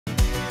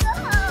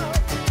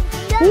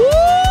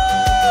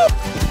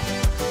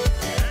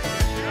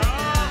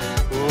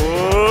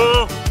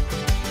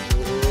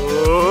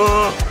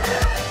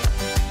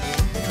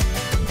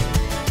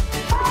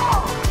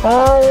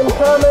I am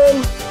coming.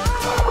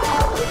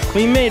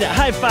 We made it.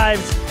 High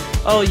fives.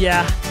 Oh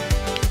yeah.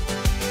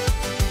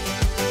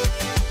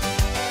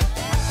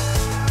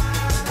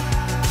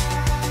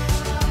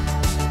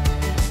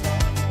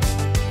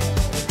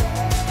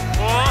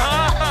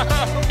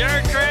 Whoa,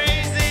 you're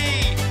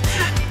crazy.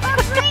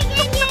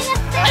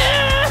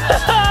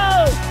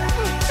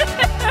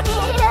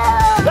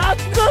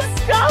 That's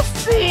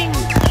disgusting.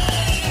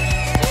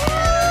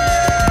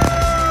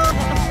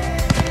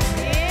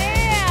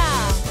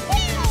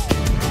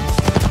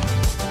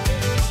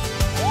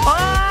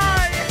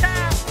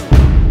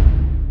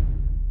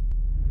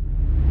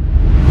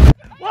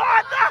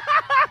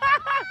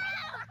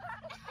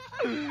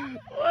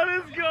 What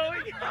is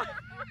going on?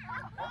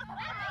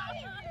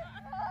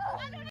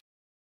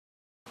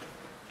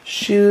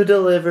 Shoe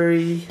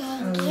delivery.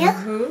 Thank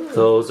you.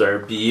 Those are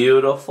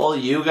beautiful.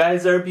 You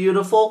guys are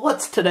beautiful.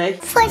 What's today?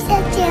 4th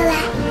of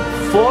July.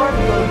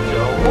 4th of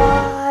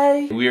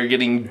July. We are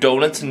getting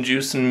donuts and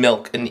juice and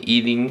milk and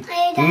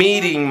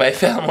meeting my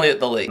family at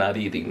the lake. Not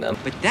eating them.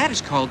 But that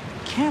is called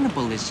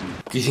cannibalism.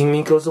 Do you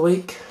think NiKo's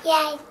awake? Yeah,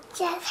 I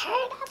just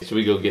heard him. Should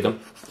we go get him?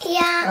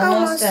 Yeah,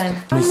 almost done.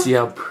 Let me see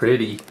how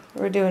pretty.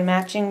 We're doing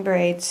matching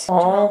braids.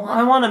 Oh,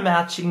 I want a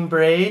matching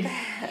braid.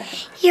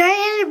 You're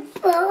a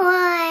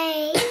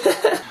boy.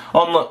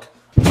 Oh, and look.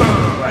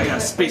 I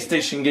got Space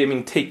Station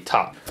Gaming tank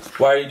top.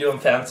 Why are you doing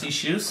fancy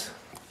shoes?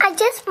 I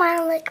just want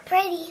to look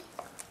pretty.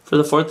 For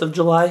the 4th of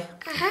July?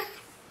 Uh-huh.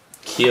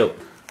 Cute.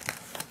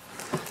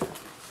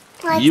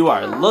 Like You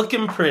are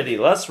looking pretty.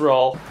 Let's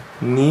roll.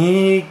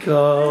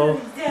 NiKo.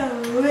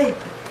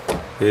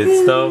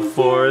 It's the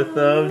 4th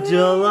of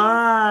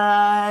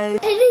July.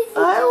 It is.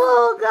 Hi,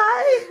 little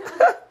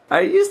guy.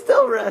 Are you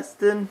still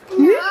resting?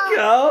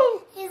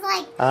 NiKo. He's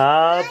like,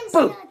 Ah, I'm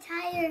so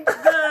tired.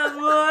 Good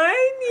morning.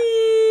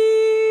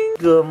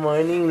 Good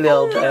morning,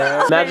 little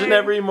bear. Imagine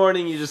every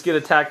morning you just get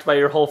attacked by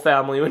your whole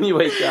family when you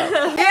wake up.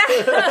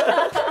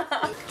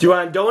 Do you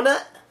want a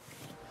donut?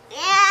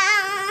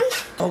 Yeah.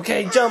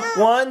 Okay, jump.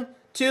 1,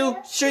 2,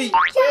 3.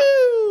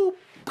 Woo.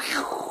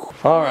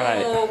 All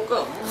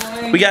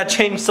right. We gotta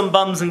change some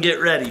bums and get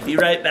ready. Be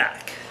right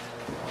back.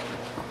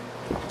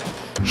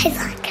 Hey,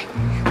 look.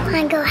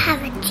 Wanna go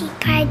have a tea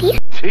party?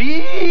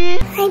 Tea?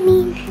 I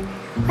mean,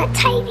 let's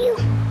hide you.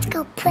 Let's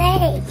go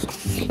play.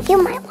 You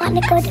might want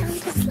to go down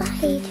the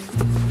slide.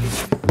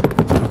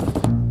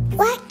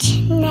 What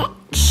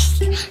next?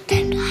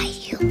 Don't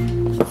hide you.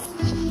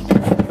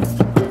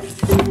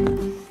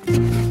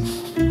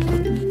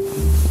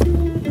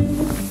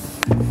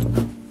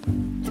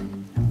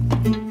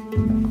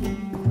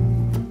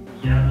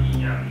 Yummy,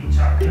 yummy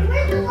chocolate.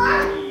 Where's the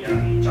log?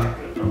 Yummy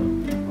chocolate.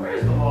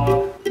 Where's the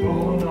vlog? Oh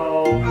no.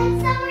 I'm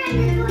somewhere in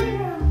the toy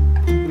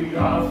room. We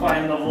gotta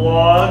find the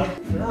vlog.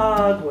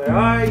 Vlog, where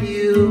are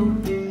you?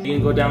 You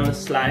can go down the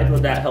slide. Will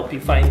that help you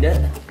find it?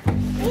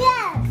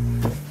 Yes.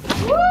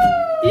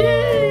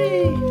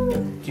 Yay!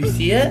 Do you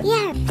see it?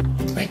 Yes.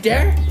 Right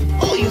there?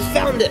 Oh, you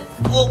found it.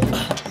 Oh.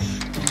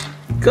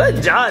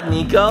 Good job,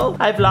 NiKo.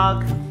 Hi,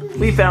 vlog.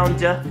 We found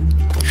you.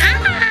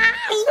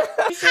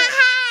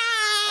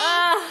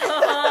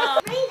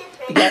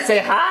 You gotta say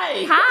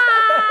hi.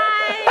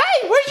 Hi!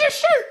 Hey, where's your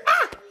shirt?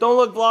 Ah! Don't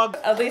look, vlog.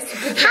 At least you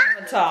put it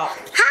on the top.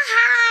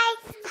 Hi.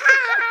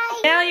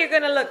 Hi. Now you're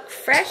gonna look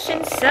fresh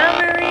and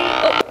summery.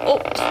 Oh.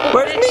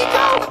 Where's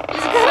NiKo?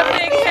 He's got a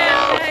big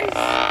head,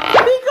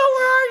 guys. NiKo,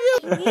 where are you?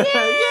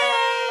 Yay!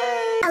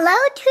 Hello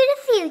to the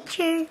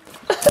future.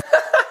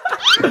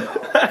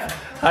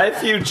 Hi,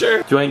 future.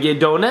 Do you want to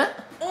get a donut?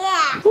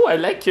 Yeah. Oh, I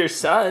like your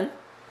son.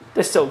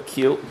 They're so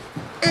cute.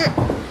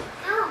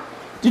 Oh.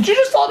 Did you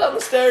just fall down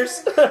the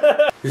stairs?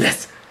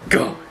 Let's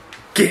go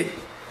get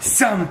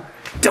some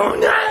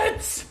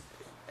donuts.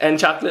 And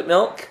chocolate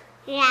milk?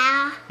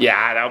 Yeah.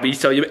 Yeah, that'll be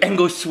so you. And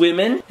go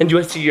swimming. And do you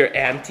want to see your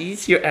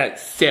aunties? Your Aunt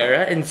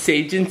Sarah and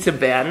Sage and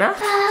Savannah?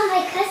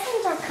 My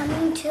cousins are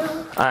coming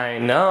too. I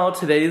know.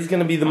 Today is going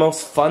to be the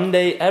most fun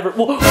day ever.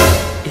 Whoa.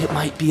 It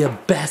might be a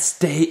best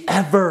day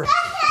ever.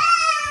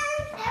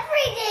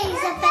 Every day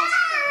is the best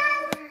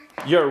day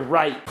ever. You're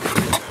right.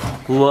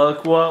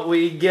 Look what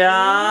we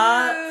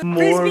got.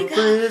 More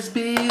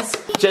frisbees.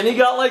 Jenny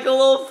got like a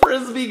little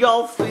frisbee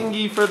golf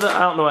thingy for the, I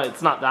don't know,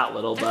 it's not that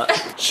little,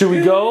 but. Should we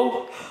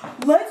go?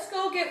 Let's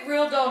go get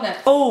real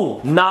donuts.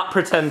 Oh, not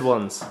pretend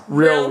ones.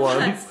 Real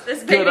ones.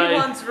 This baby Good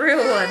wants real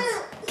ones.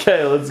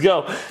 Okay, let's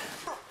go.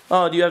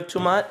 Oh, do you have too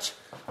much?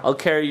 I'll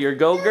carry your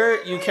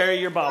Go-Gurt, you carry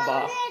your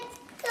Baba.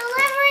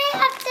 Delivery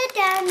of the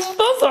donuts.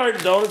 Those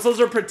aren't donuts, those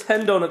are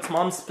pretend donuts.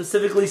 Mom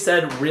specifically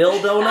said real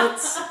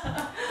donuts.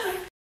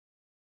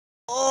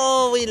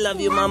 Oh, we love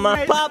you,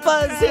 Mama.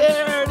 Papa's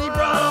here. He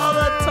brought all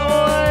the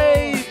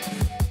toys.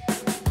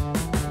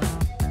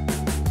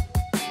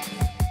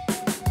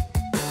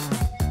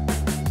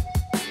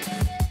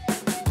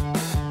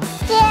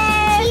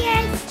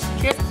 Cheers.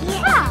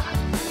 Yeah.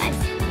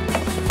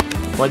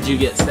 What'd you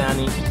get,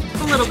 Stanny?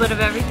 A little bit of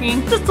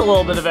everything. Just a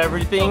little bit of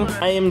everything.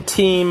 I am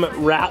team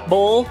rat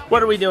bowl.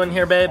 What are we doing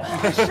here, babe?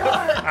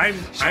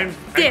 I'm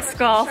Disc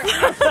golf.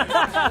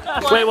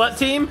 Wait, what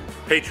team?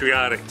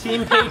 patriotic.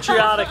 Team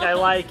patriotic, I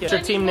like it. What's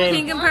your team name?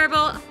 Pink and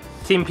purple.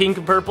 Team pink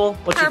and purple?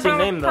 What's your team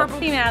name, though?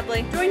 Purple. Team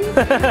Adley. Join me.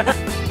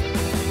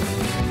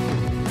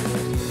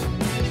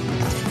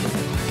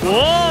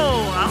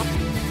 Whoa!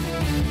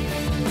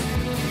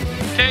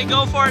 Okay,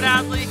 go for it,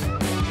 Adley.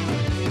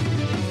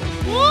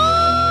 Woo!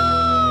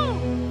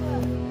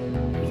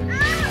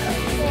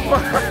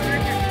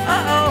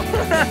 Uh-oh.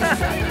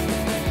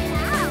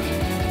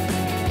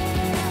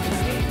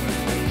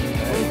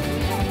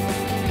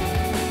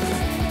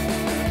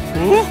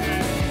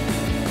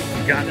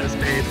 You got this,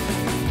 babe.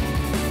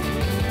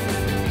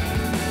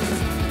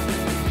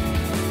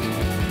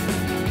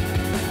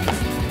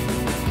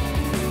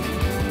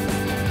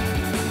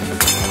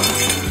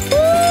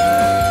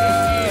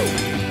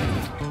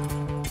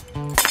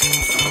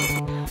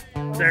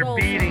 They're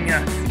beating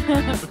us.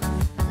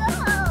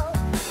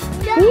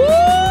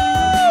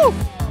 Woo!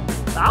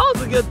 That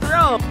was a good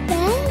throw.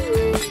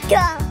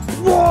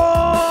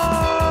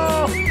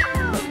 Whoa!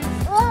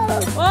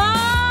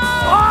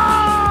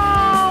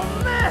 Oh,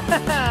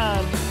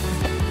 man!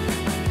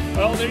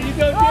 Oh, there you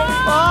go, Jay.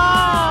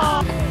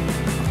 Oh!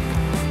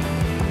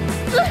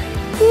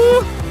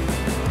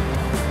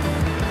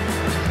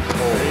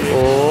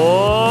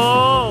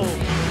 Oh!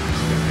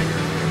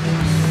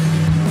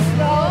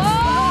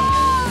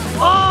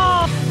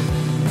 Oh!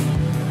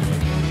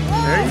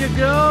 There you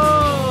go.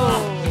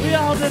 We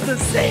all did the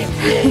same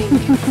thing.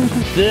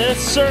 This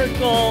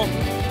circle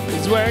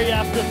is where you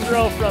have to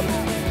throw from.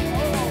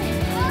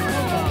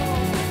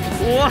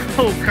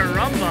 Whoa,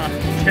 caramba.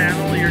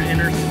 Channel your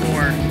inner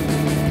score.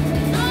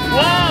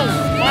 Whoa,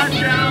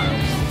 watch out.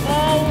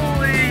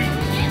 Holy.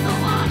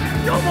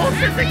 You almost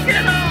hit the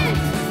kiddos.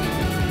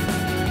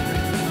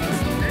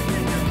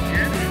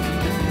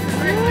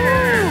 Right there.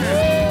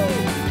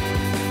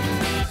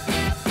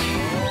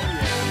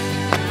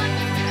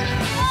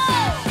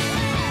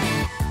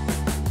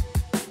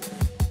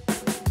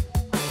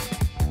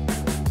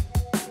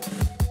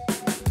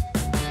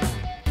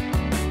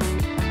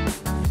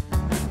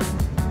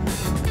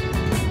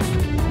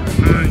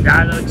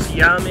 That looks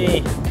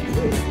yummy.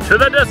 To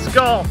the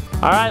disco. All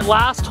right,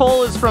 last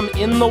hole is from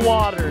in the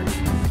water.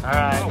 All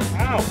right. Ow,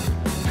 ow.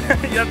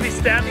 You have to be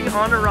standing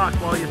on a rock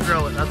while you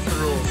throw it. That's the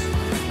rules.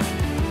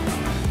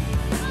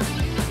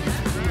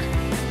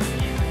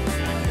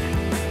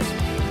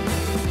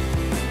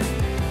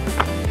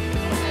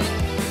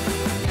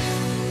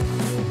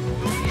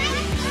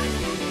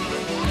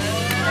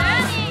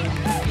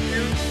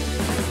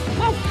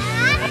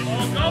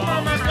 Oh, go,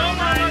 mama, go,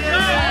 mama, go!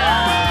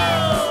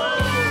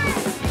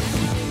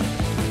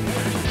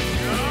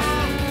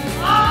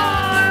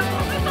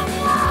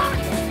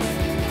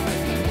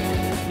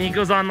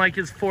 NiKO's on like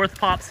his 4th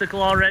popsicle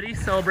already,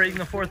 celebrating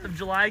the 4th of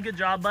July. Good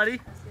job, buddy.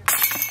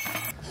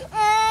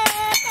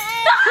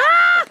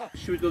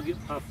 Should we go get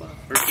Papa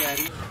or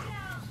Daddy?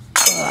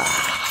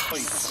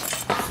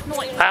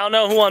 I don't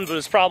know who won, but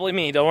it's probably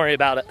me. Don't worry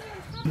about it.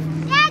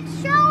 Dad,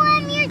 show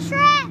him your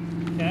trick.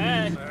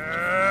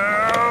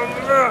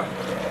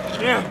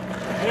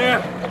 Okay.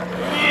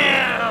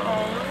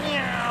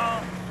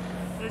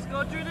 Let's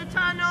go through the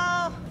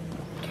tunnel.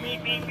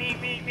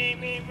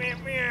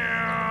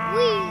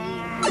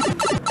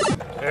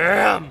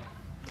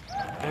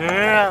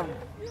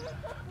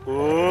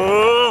 Oh.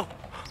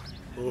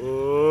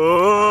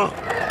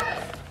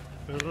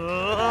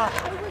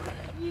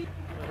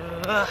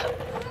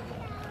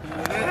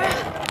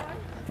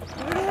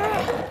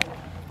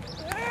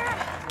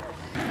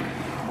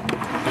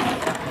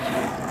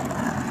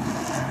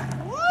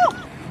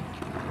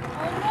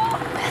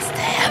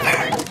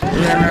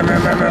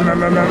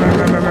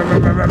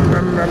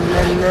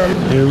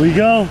 Here we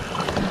go.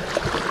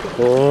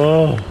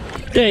 Oh,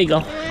 there you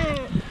go.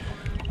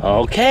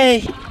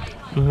 Okay.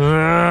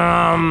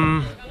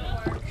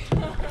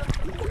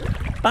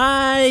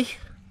 Bye.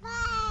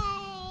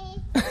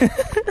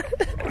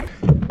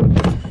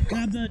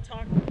 Grab the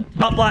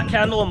top black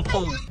candle and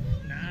pull.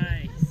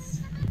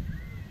 Nice.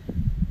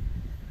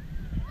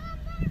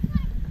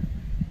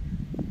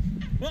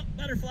 Oh,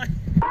 butterfly.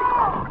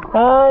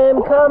 I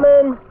am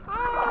coming.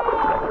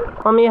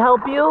 Want me to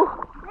help you?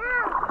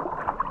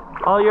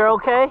 Oh, you're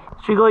okay?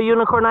 Should we go to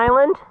Unicorn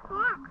Island?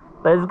 Yeah.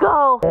 Let's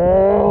go.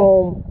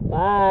 Oh,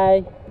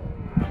 bye.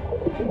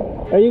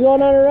 Are you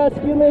going on a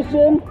rescue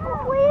mission?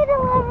 Will you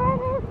deliver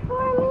this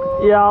for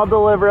me? Yeah, I'll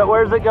deliver it.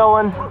 Where's it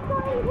going? I'm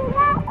going to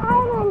that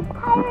island,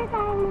 Pirate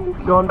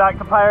Island. Going back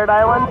to Pirate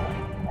Island?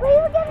 Will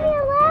you give me a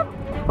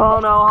lift? Oh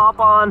no, hop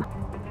on.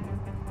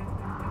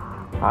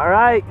 All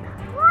right.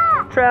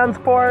 Yeah.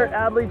 Transport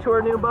Adley to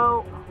her new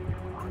boat.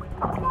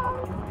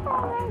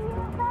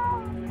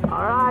 All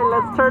right,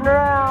 let's turn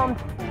around.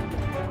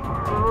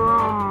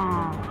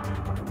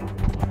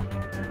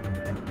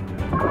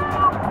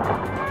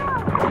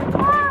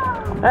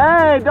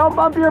 Hey, don't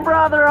bump your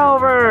brother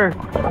over.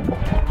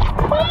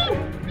 Oh,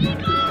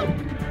 NiKO!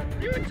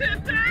 You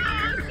tipped out,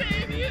 I'll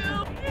save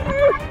you.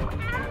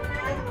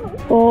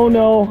 Oh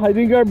no, I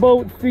think our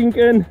boat's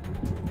sinking.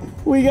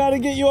 We gotta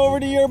get you over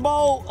to your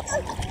boat.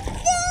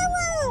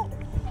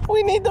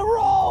 We need the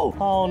row.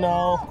 Oh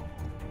no.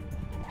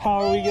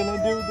 How are we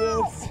gonna do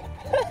this?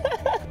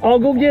 I'll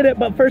go get it,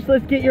 but first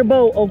let's get your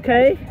boat,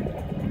 okay?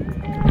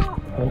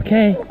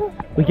 Okay,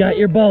 we got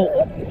your boat.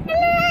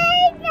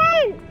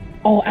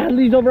 Oh,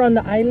 Adley's over on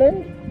the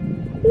island?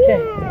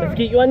 Okay, let's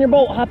get you on your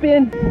boat. Hop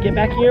in, get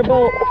back in your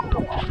boat.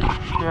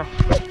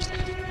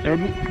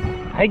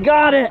 I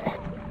got it.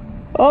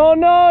 Oh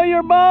no,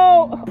 your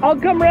boat. I'll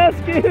come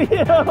rescue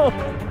you.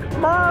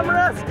 Mom,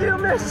 rescue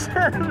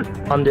mission.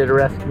 Mom did a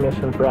rescue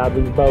mission for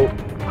Adley's boat.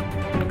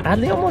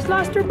 Adley almost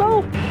lost her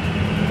boat.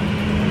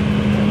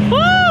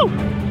 Woo!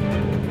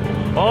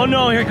 Oh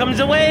no, here comes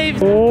the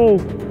waves. Oh.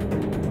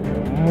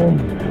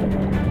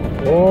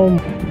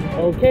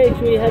 Okay,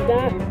 should we head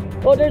back?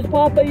 Oh, there's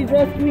Papa, he's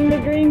rescuing the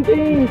green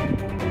thing.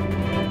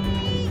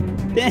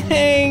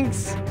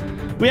 Thanks.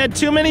 We had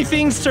too many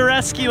things to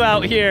rescue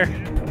out here.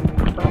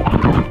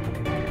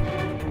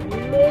 We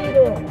made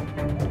it.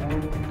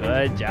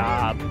 Good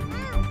job.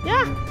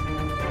 Yeah.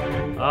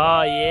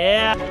 Oh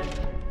yeah.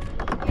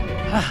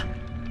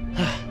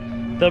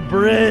 The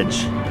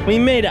bridge. We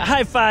made it.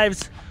 High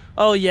fives.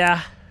 Oh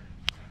yeah.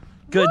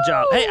 Good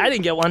job. Hey, I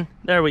didn't get one.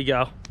 There we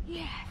go.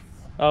 Yes.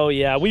 Oh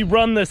yeah, we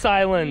run this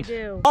island. We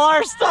do. All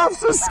our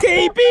stuff's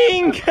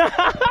escaping.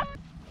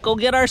 Go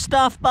get our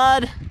stuff,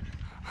 bud.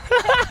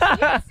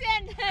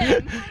 Send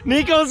him.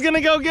 NiKo's gonna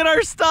go get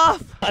our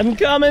stuff. I'm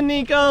coming,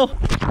 NiKo.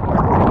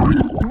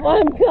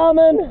 I'm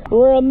coming.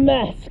 We're a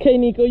mess. Okay,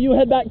 NiKo, you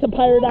head back to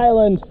Pirate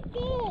Island.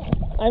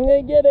 I'm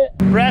gonna get it.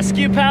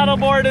 Rescue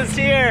paddleboard is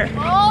here.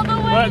 All the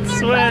waves Let's are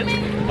switch.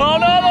 coming. Oh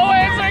no, the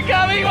waves are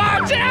coming.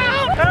 Watch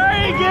out!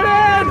 Hurry, get in.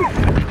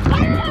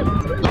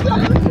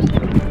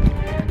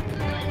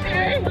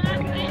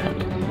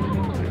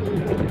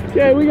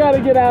 Okay, we gotta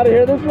get out of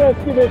here. This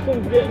rescue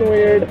mission's getting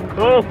weird.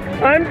 Oh,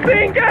 I'm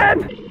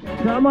sinking!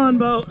 Come on,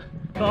 boat.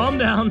 Calm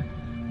down.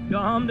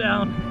 Calm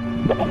down.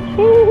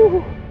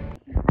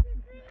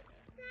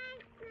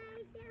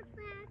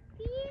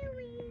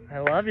 I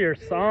love your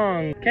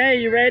song.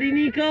 Okay, you ready,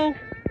 NiKo?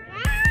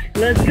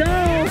 Let's go!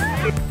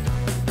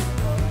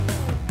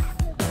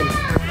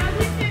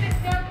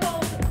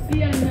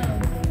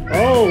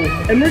 Oh,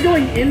 and we're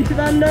going into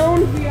the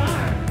unknown? We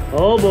are.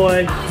 Oh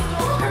boy.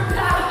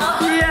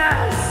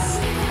 Yes!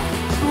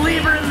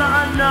 Leave her in the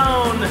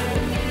unknown.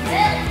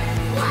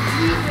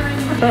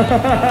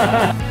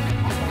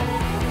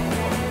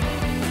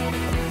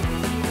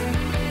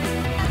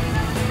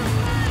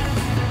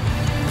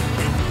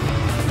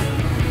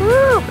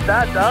 Woo,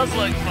 that does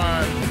look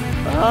fun.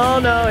 Oh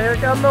no, here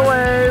come the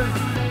waves.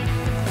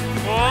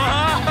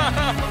 Whoa!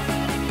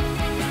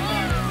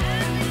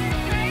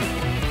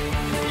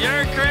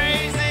 You're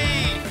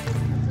crazy!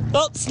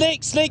 Oh,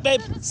 snake, snake,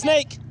 babe,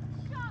 snake!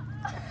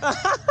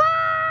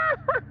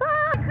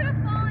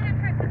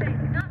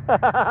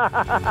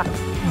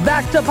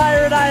 Back to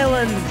Pirate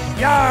Island!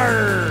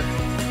 Yarr!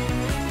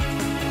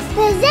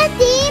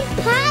 Presenting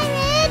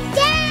Pirate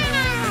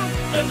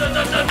Dad! Dun, dun,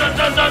 dun, dun, dun,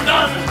 dun, dun,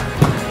 dun.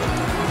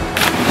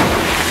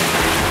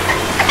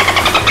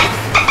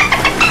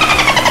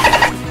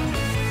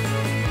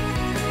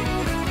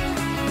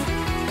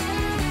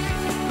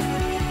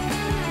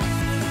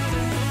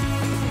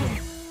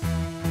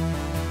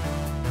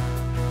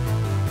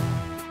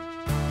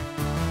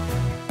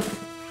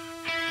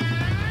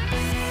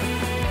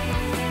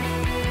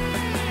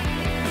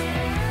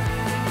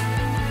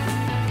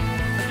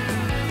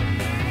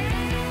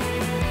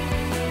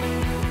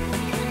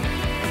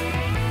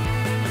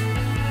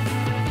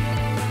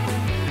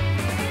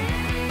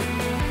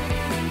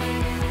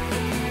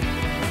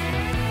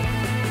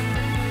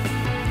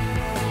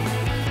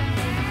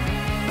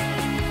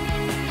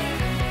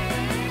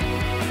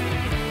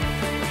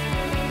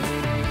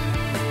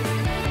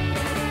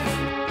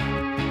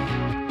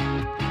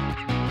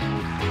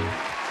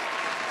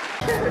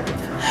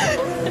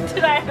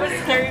 Did I have a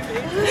scary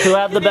face? Who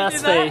had the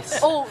best face?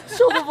 Oh,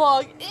 show the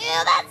vlog. Ew,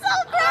 that's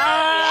so gross.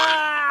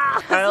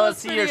 Ah! Alright, let's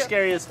see your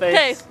scariest face.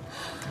 Okay.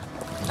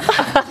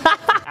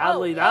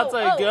 Adley, that's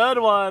a good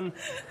one.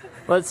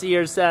 Let's see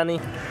yours, Sandy.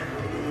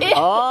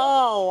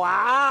 Oh,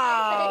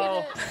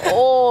 wow.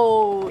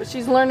 Oh,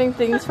 she's learning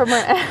things from her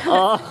aunt.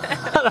 Oh,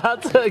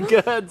 that's a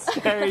good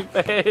scary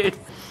face.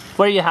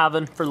 What are you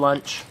having for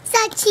lunch?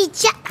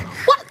 Salchicha.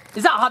 What?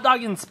 Is that hot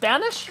dog in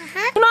Spanish?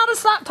 You know how to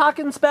stop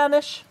talking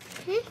Spanish?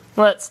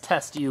 Let's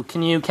test you.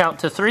 Can you count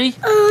to 3?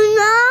 1,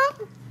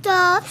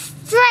 2,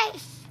 3.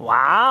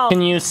 Wow.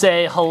 Can you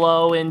say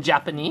hello in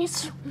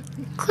Japanese?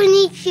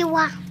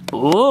 Konnichiwa.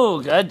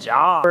 Ooh, good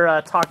job.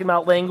 We're talking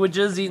about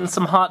languages, eating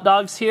some hot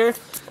dogs here.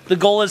 The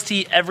goal is to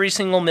eat every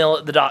single meal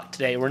at the dock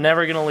today. We're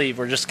never gonna leave.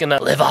 We're just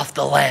gonna live off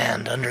the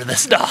land under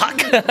this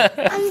dock.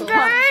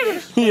 Under?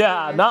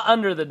 Yeah, not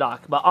under the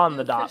dock, but on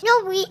the dock.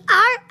 No, we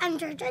are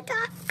under the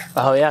dock.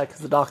 Oh yeah, because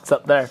the dock's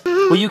up there.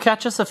 Will you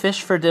catch us a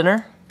fish for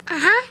dinner?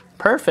 Uh-huh.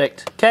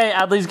 Perfect. Okay,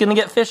 Adley's gonna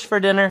get fish for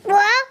dinner.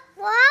 Well.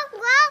 Well,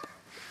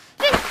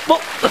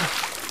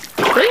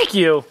 thank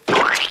you.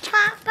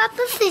 Papa.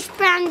 Papa Fish,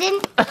 Brandon.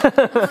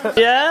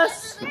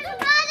 Yes? There's a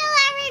ball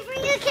delivery for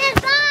you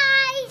kids.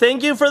 Bye.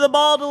 Thank you for the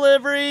ball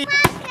delivery.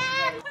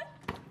 Welcome.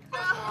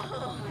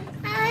 Oh,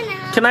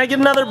 no. Can I get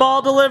another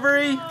ball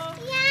delivery? Yeah,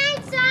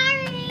 I'm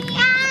sorry.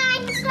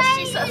 I'm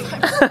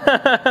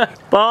sorry.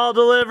 Ball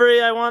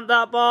delivery, I want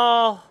that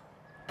ball.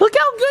 Look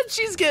how good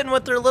she's getting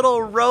with her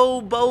little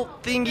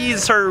rowboat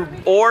thingies, her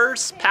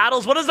oars,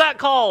 paddles. What is that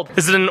called?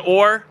 Is it an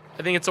oar?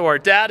 I think it's an oar.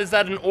 Dad, is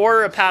that an oar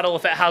or a paddle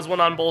if it has one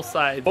on both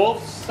sides?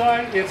 Both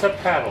sides, it's a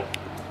paddle.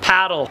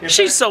 Paddle.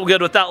 She's so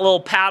good with that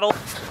little paddle.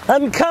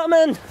 I'm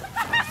coming.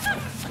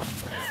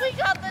 We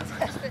got the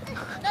test.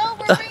 No,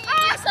 we're bringing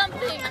you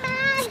something.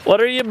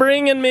 What are you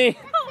bringing me?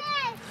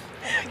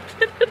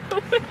 We're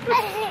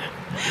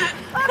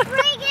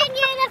bringing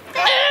you the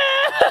fish.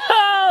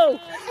 Ew!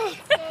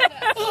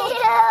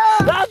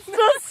 That's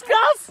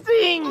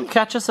disgusting!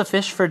 Catch us a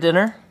fish for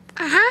dinner?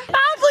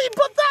 Adley,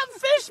 put that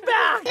fish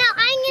back! No,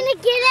 I'm gonna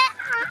get it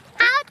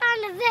out on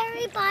the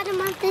very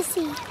bottom of the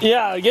sea.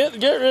 Yeah, get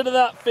rid of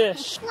that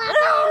fish. Slap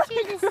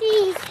it into the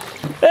sea.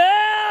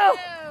 Ew!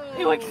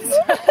 Go,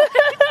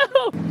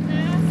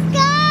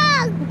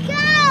 go,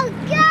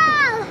 go!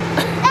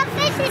 That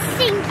fish is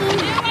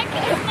sinking. I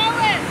can smell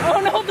it. Oh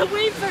no, the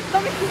waves are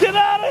coming. Get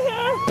out of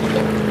here!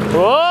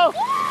 Whoa!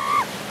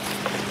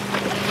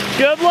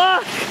 Good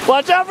luck!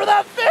 Watch out for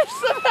that fish,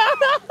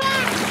 Savannah!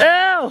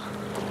 Ew!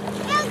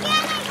 Go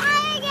get it,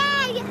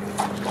 again!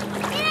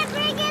 Gonna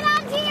bring it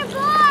onto your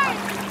board.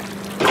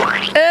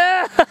 Ew!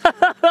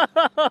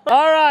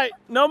 Alright,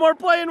 no more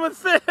playing with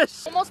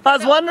fish. Almost I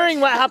was wondering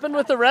what happened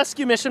with the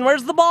rescue mission.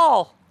 Where's the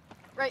ball?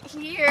 Right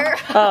here.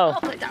 Oh.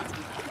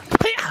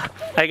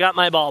 I got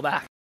my ball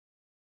back.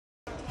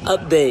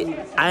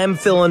 Update. I am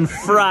feeling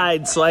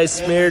fried, so I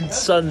smeared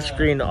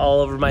sunscreen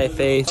all over my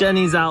face.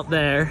 Jenny's out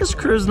there, just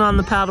cruising on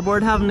the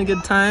paddleboard, having a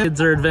good time. Kids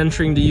are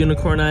adventuring to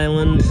Unicorn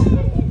Island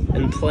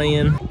and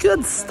playing.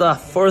 Good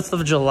stuff, 4th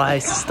of July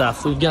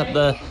stuff. We've got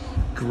the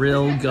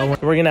grill going.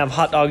 We're gonna have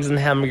hot dogs and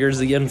hamburgers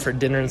again for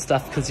dinner and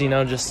stuff, because, you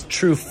know, just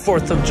true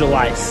 4th of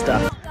July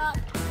stuff.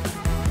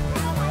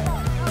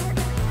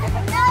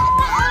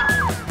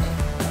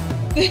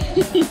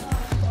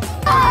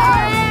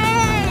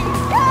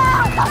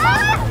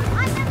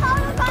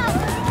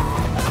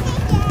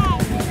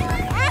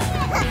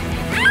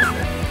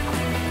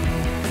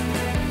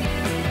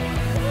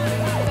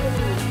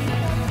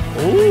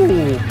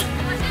 Ooh,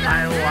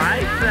 I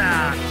like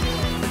that.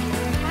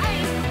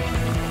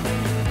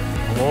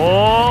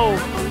 Oh,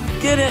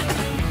 get it.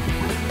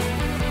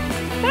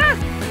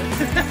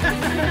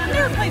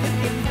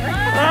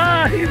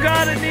 Ah, you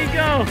got it,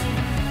 NiKO.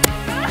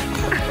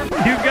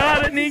 You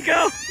got it,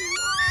 NiKO.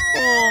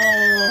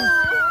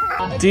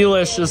 Oh.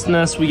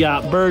 Deliciousness. We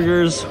got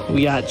burgers,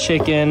 we got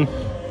chicken,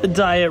 the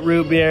diet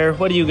root beer.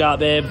 What do you got,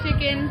 babe?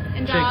 Chicken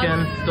and dogs.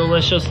 Chicken,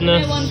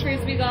 deliciousness. I won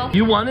frisbee golf.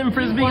 You won in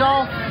frisbee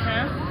golf?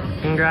 Uh-huh.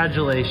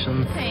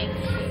 Congratulations. Thanks.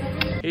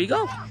 Here you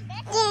go.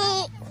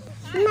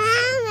 Mommy.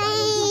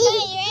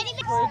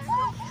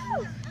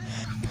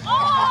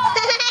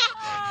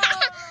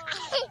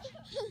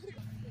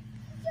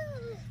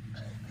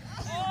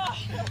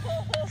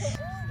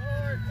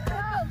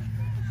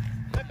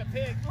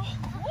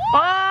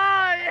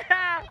 Oh,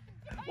 yeah!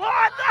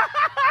 What the?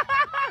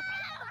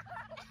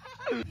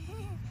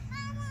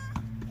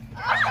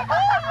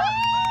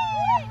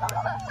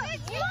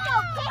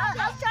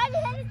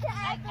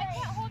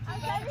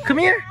 Come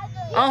here.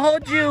 I'll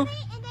hold you.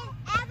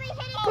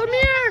 Come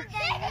here.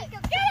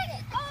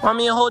 Want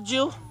me to hold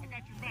you?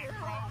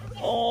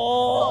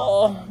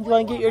 Oh, you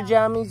want to get your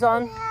jammies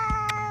on?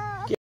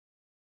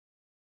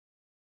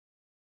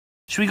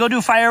 Should we go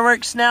do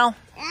fireworks now?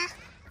 Yeah.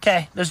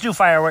 Okay, let's do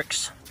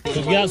fireworks.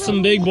 We've got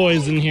some big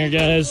boys in here,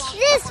 guys.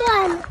 This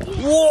one.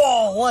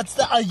 Whoa, what's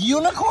that? A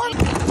unicorn?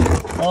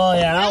 Oh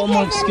yeah, that one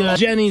looks good.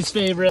 Jenny's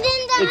favorite.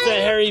 It's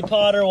a Harry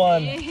Potter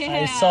one.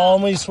 I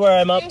solemnly swear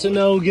I'm up to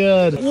no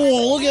good.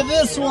 Whoa, look at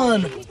this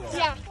one.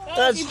 Yeah.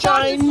 That's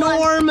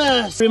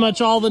ginormous. Pretty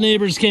much all the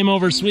neighbors came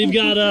over, so we've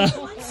got a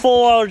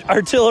full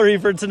artillery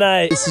for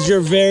tonight. This is your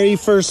very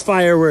first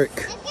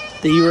firework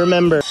that you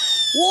remember.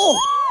 Whoa!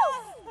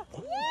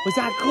 Was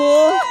that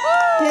cool?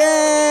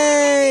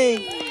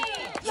 Yay!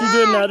 Should we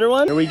do another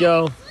one? Here we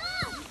go.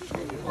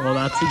 Oh,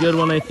 that's a good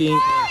one, I think.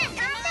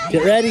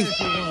 Get ready.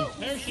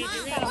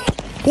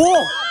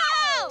 Whoa!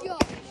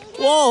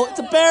 Whoa, it's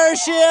a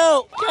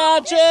parachute!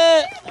 Catch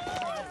it!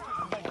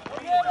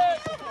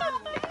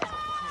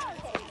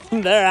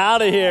 They're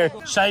out of here.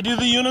 Should I do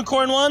the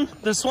unicorn one?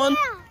 This one?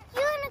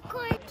 Yeah,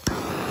 unicorn.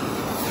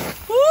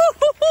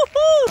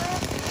 Woo-hoo-hoo-hoo!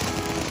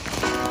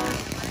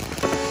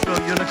 Go,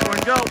 unicorn,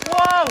 go.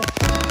 Whoa!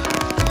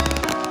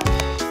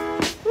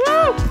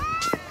 Woo!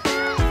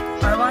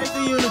 I like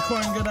the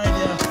unicorn, good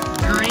idea.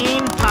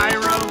 Green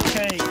pyro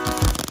cake.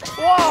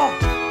 Whoa!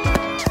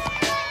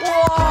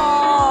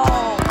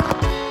 Whoa!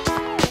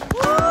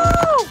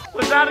 Woo!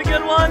 Was that a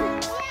good one?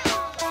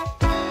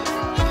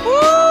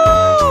 Woo!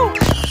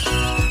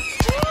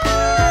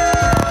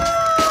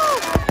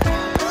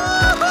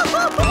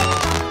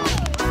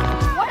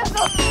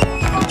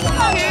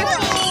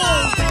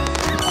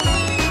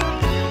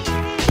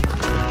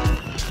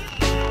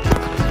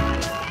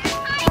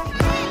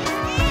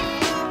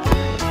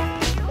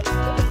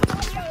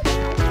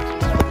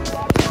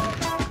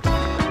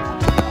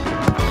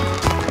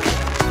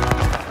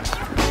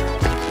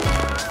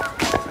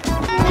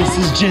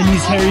 This is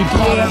Jenny's Harry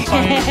Potter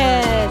fight.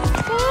 Yes.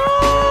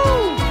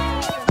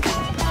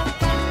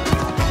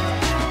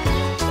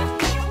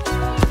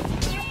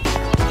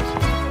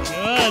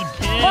 Good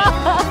kid.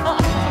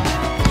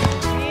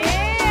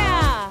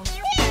 Yeah.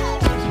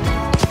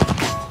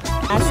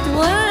 Last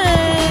one.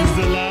 This is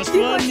the last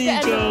one,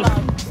 NiKO.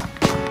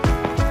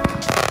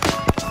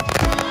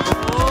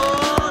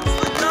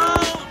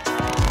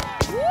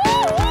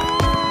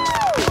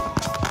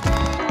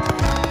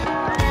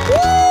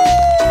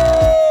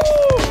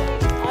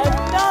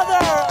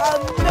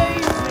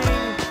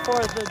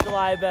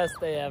 July best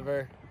day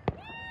ever.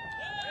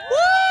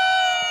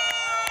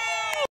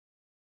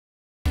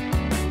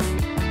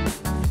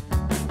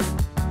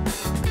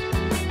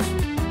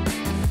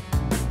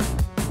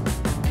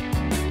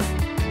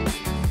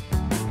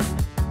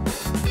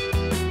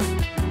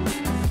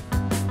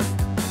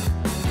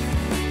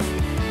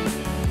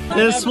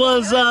 This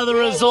was the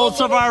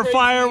results of our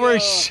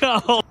fireworks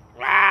show.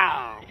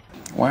 Wow.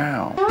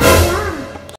 Wow.